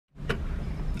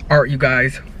Alright, you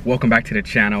guys, welcome back to the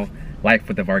channel, Life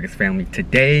with the Vargas family.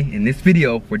 Today, in this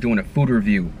video, we're doing a food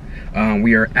review.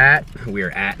 We are at,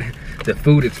 the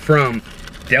food is from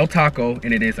Del Taco,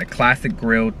 and it is a classic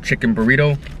grilled chicken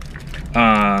burrito.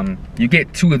 You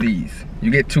get two of these.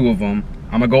 You get two of them.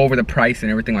 I'm gonna go over the price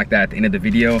and everything like that at the end of the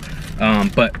video.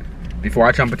 But before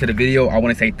I jump into the video, I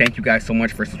want to say thank you guys so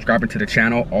much for subscribing to the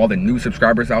channel. All the new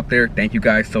subscribers out there, thank you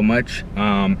guys so much.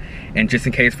 And just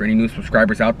in case for any new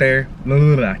subscribers out there,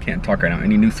 I can't talk right now.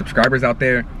 Any new subscribers out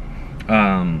there,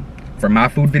 for my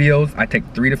food videos, I take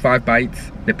 3 to 5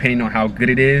 bites, depending on how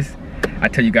good it is. I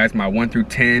tell you guys my 1 through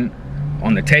 10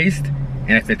 on the taste,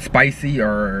 and if it's spicy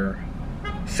or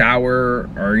sour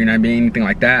or you know what I mean, anything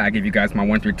like that, I give you guys my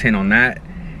 1 through 10 on that,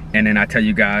 and then I tell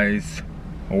you guys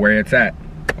where it's at,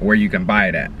 where you can buy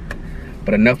it at.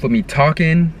 But enough of me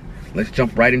talking, let's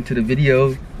jump right into the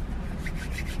video.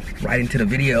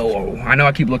 I know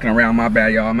I keep looking around, my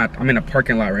bad y'all. I'm in a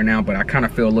parking lot right now, but I kind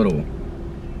of feel a little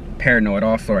paranoid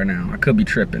also right now. I could be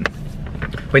tripping.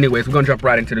 But anyways, we're gonna jump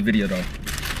right into the video though.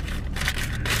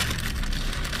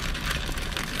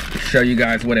 Show you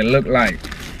guys what it looked like.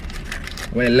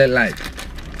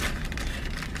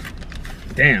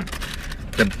 Damn.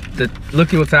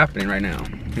 Look at what's happening right now.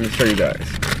 Let me show you guys.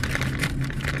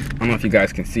 I don't know if you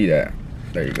guys can see that.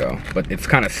 There you go. But it's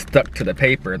kind of stuck to the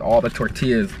paper. All the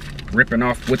tortillas ripping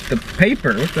off with the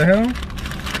paper. What the hell?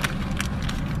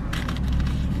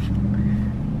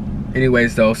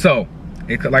 Anyways though, so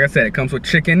like I said, it comes with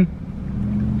chicken,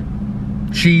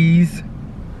 cheese,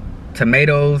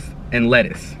 tomatoes, and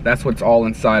lettuce. That's what's all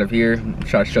inside of here. I'll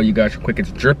try to show you guys real quick.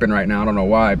 It's dripping right now. I don't know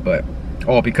why, but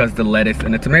all because of the lettuce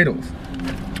and the tomatoes.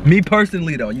 Me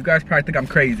personally though, you guys probably think I'm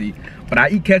crazy, but I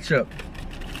eat ketchup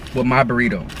with my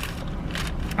burrito.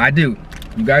 I do.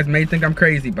 You guys may think I'm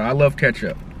crazy, but I love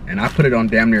ketchup, and I put it on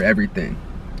damn near everything.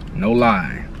 No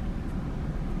lie.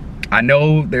 I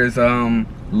know there's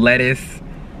lettuce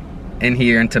in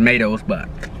here and tomatoes, but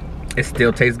it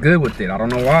still tastes good with it. I don't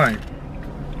know why.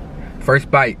 First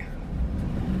bite.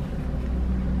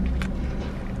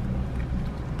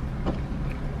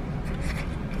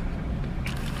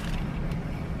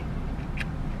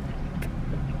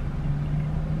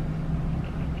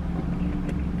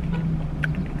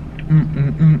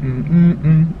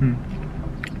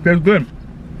 Tastes good.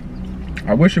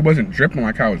 I wish it wasn't dripping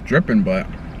like how it was dripping, but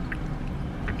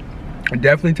it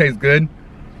definitely tastes good.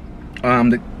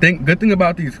 Good thing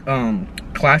about these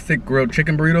classic grilled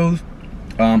chicken burritos,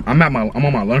 I'm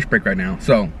on my lunch break right now,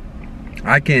 so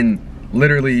I can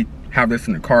literally have this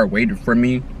in the car waiting for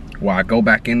me while I go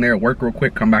back in there, work real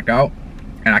quick, come back out,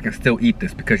 and I can still eat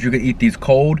this, because you can eat these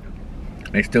cold,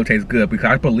 they still taste good. Because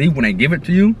I believe when they give it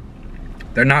to you,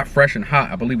 they're not fresh and hot.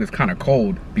 I believe it's kind of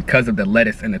cold because of the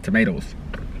lettuce and the tomatoes.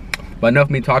 But enough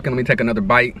of me talking, let me take another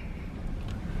bite.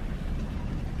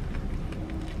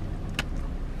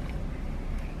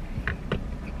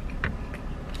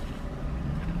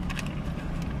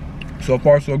 So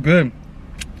far so good.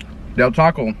 Del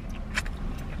Taco.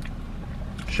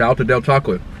 Shout out to Del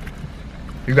Taco.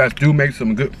 You guys do make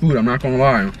some good food, I'm not gonna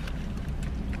lie.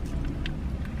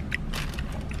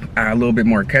 Add a little bit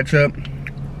more ketchup.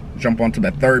 Jump onto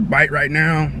the third bite right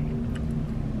now.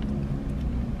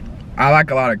 I like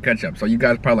a lot of ketchup, so you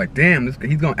guys probably like, damn,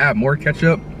 he's gonna add more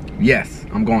ketchup. Yes,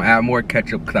 I'm gonna add more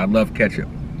ketchup because I love ketchup.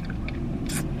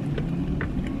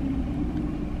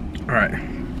 All right.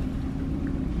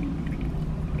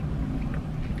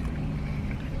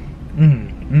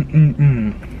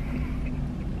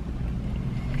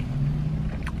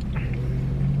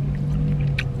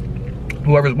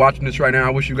 Whoever's watching this right now,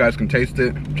 I wish you guys can taste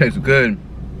it. It tastes good.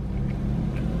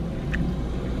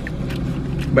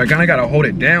 But I kind of gotta hold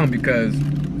it down because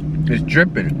it's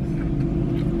dripping.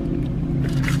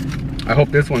 I hope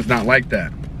this one's not like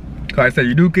that. Cause I said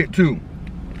you do get two.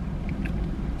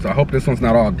 So I hope this one's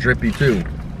not all drippy too.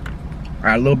 All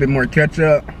right, a little bit more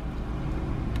ketchup.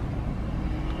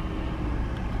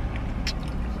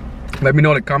 Let me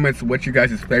know in the comments what you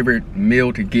guys' favorite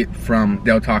meal to get from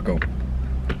Del Taco.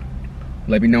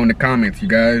 Let me know in the comments, you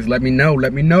guys. Let me know.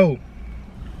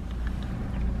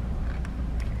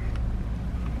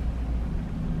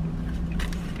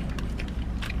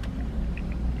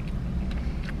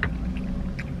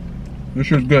 This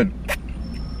shit's good.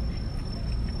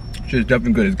 Shit's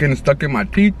definitely good. It's getting stuck in my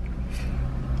teeth.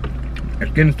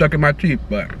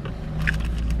 But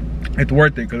it's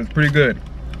worth it because it's pretty good.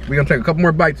 We're gonna take a couple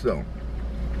more bites though.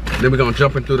 Then we're gonna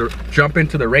jump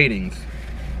into the ratings.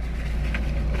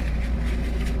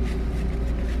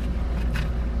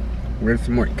 Where's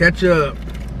some more ketchup?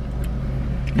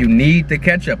 You need the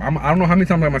ketchup. I don't know how many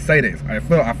times I'm gonna say this. I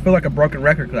feel like a broken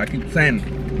record because I keep saying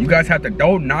You guys have to,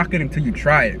 don't knock it until you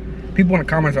try it. People in the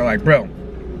comments are like, bro,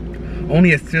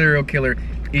 only a serial killer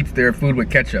eats their food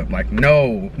with ketchup. Like,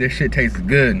 no, this shit tastes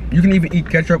good. You can even eat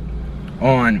ketchup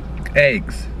on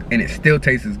eggs and it still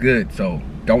tastes good. So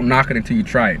don't knock it until you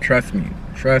try it. Trust me,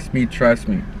 trust me, trust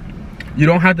me. You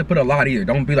don't have to put a lot either.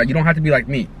 Don't be like, you don't have to be like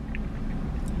me.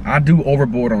 I do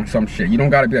overboard on some shit. You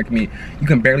don't gotta be like me. You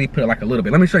can barely put it like a little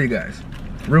bit. Let me show you guys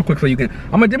real quick so you can,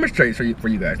 I'm gonna demonstrate for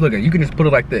you guys. Look, you can just put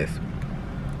it like this.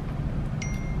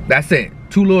 That's it.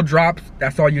 2 little drops,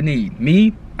 that's all you need.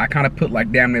 Me, I kind of put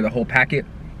like damn near the whole packet,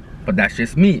 but that's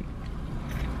just me.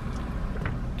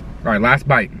 All right, last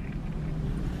bite.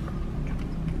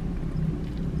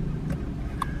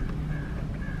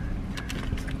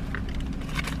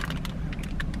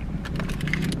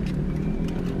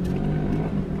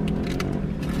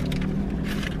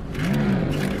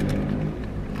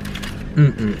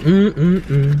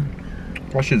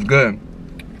 That shit's good.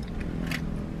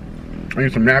 I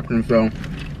need some napkins though.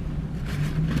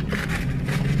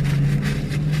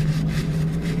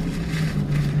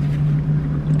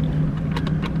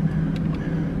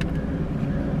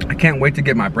 I can't wait to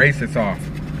get my braces off.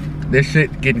 This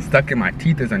shit getting stuck in my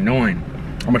teeth is annoying.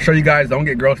 I'm gonna show you guys, don't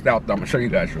get grossed out though. I'm gonna show you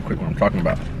guys real quick what I'm talking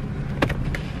about.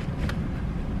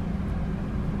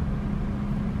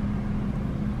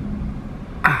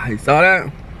 Ah, you saw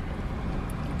that?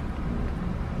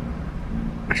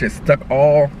 That shit stuck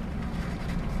all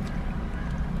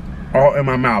in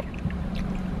my mouth.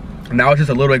 And that was just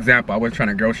a little example. I wasn't trying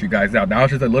to gross you guys out. That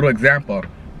was just a little example.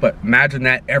 But imagine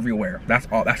that everywhere. That's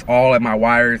all at my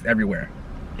wires everywhere.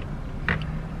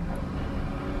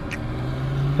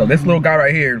 So this little guy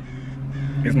right here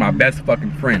is my best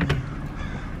fucking friend.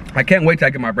 I can't wait till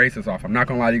I get my braces off. I'm not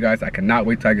gonna lie to you guys, I cannot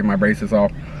wait till I get my braces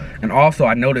off. And also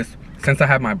I noticed since I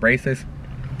have my braces,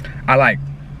 I like,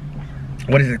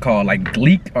 what is it called? Like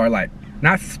leak, or like,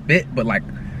 not spit, but like,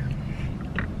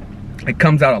 it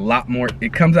comes out a lot more,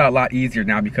 it comes out a lot easier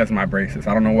now because of my braces.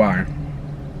 I don't know why.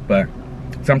 But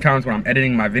sometimes when I'm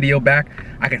editing my video back,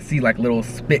 I can see like little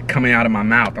spit coming out of my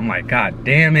mouth. I'm like, God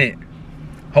damn it.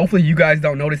 Hopefully you guys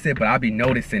don't notice it, but I'll be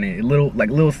noticing it.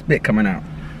 Little spit coming out.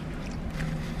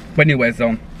 But anyway,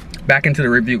 so back into the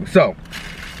review. So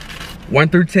 1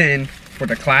 through 10 for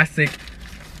the classic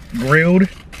grilled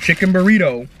chicken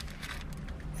burrito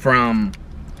from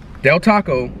Del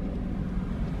Taco.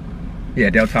 Yeah,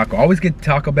 Del Taco. I always get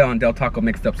Taco Bell and Del Taco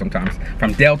mixed up sometimes.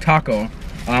 From Del Taco,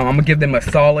 I'm gonna give them a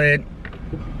solid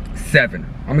 7.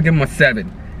 I'm gonna give them a 7.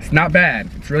 It's not bad.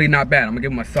 It's really not bad. I'm gonna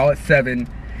give them a solid 7.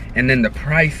 And then the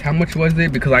price, how much was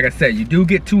it? Because like I said, you do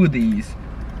get 2 of these.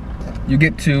 You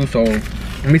get 2, so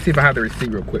let me see if I have the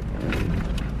receipt real quick.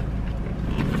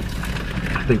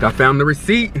 I think I found the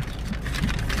receipt.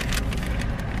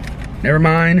 Never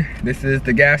mind, this is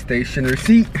the gas station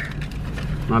receipt.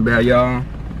 My bad, y'all.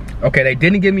 Okay, they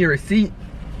didn't give me a receipt,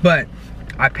 but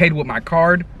I paid with my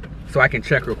card, so I can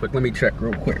check real quick. Let me check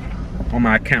real quick on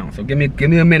my account. So give me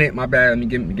a minute, my bad.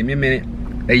 Give me a minute.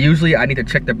 They usually, I need to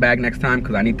check the bag next time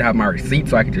because I need to have my receipt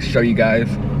so I can just show you guys.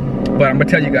 But I'm gonna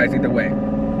tell you guys either way.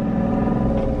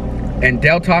 And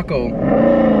Del Taco,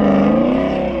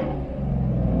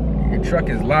 your truck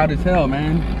is loud as hell,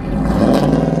 man.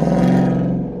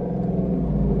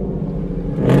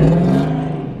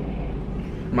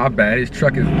 My bad, this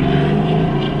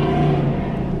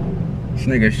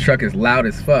nigga's truck is loud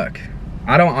as fuck.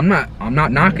 I'm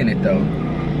not knocking it though.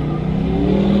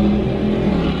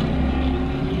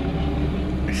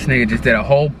 This nigga just did a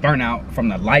whole burnout from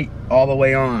the light all the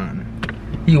way on.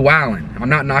 He wildin'. I'm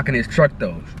not knocking his truck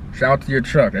though. Shout out to your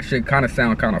truck. That shit kind of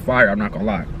sound kind of fire, I'm not gonna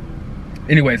lie.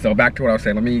 Anyway, so back to what I was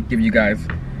saying. Let me give you guys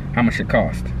how much it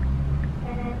cost.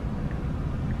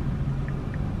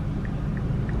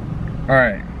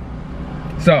 Alright,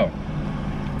 so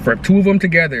for 2 of them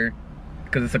together,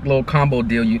 because it's a little combo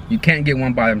deal, you can't get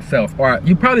one by themselves. Or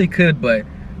you probably could, but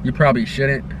you probably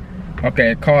shouldn't.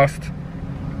 Okay, it cost,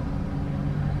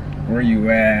 where you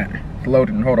at? It's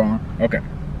loading, hold on. Okay,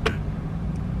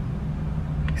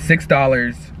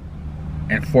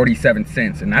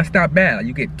 $6.47, and that's not bad.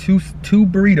 You get two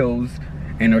burritos,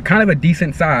 and they're kind of a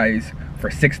decent size for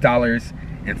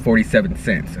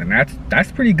 $6.47, and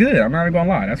that's pretty good. I'm not even gonna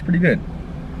lie, that's pretty good.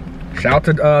 Shout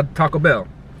out to Taco Bell.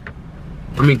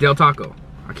 I mean Del Taco.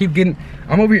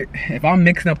 I'm over here. If I'm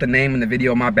mixing up the name in the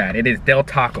video, my bad. It is Del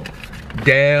Taco.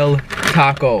 Del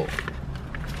Taco.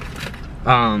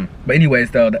 But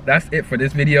anyways though, that's it for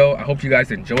this video. I hope you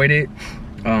guys enjoyed it.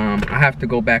 I have to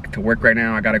go back to work right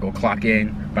now. I gotta go clock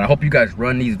in, but I hope you guys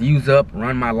run these views up,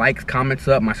 run my likes, comments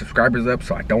up, my subscribers up,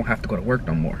 so I don't have to go to work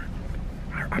no more.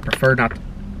 I prefer not to.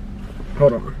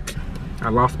 Hold on, I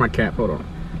lost my cap. Hold on.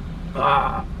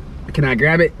 Can I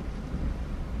grab it?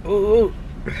 Ooh,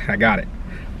 I got it.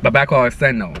 But back what I was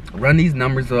saying though, run these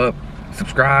numbers up,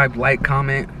 subscribe, like,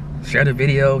 comment, share the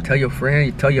video, tell your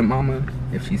friend, tell your mama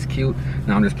if she's cute.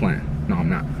 No, I'm just playing. No, I'm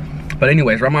not. But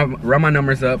anyways, run my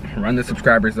numbers up, run the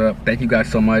subscribers up. Thank you guys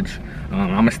so much. I'm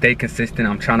gonna stay consistent.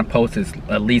 I'm trying to post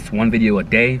at least one video a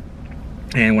day.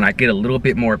 And when I get a little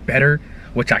bit more better,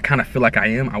 which I kind of feel like I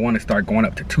am, I want to start going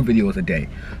up to 2 videos a day.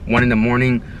 1 in the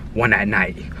morning, 1 at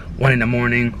night. 1 in the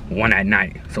morning, 1 at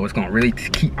night. So it's gonna really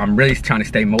keep, I'm really trying to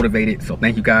stay motivated. So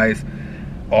thank you guys.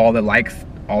 All the likes,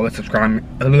 all the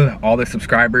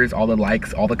subscribers, all the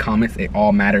likes, all the comments, it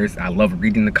all matters. I love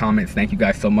reading the comments. Thank you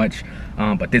guys so much.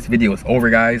 But this video is over,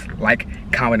 guys. Like,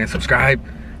 comment, and subscribe.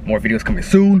 More videos coming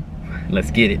soon.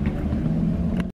 Let's get it.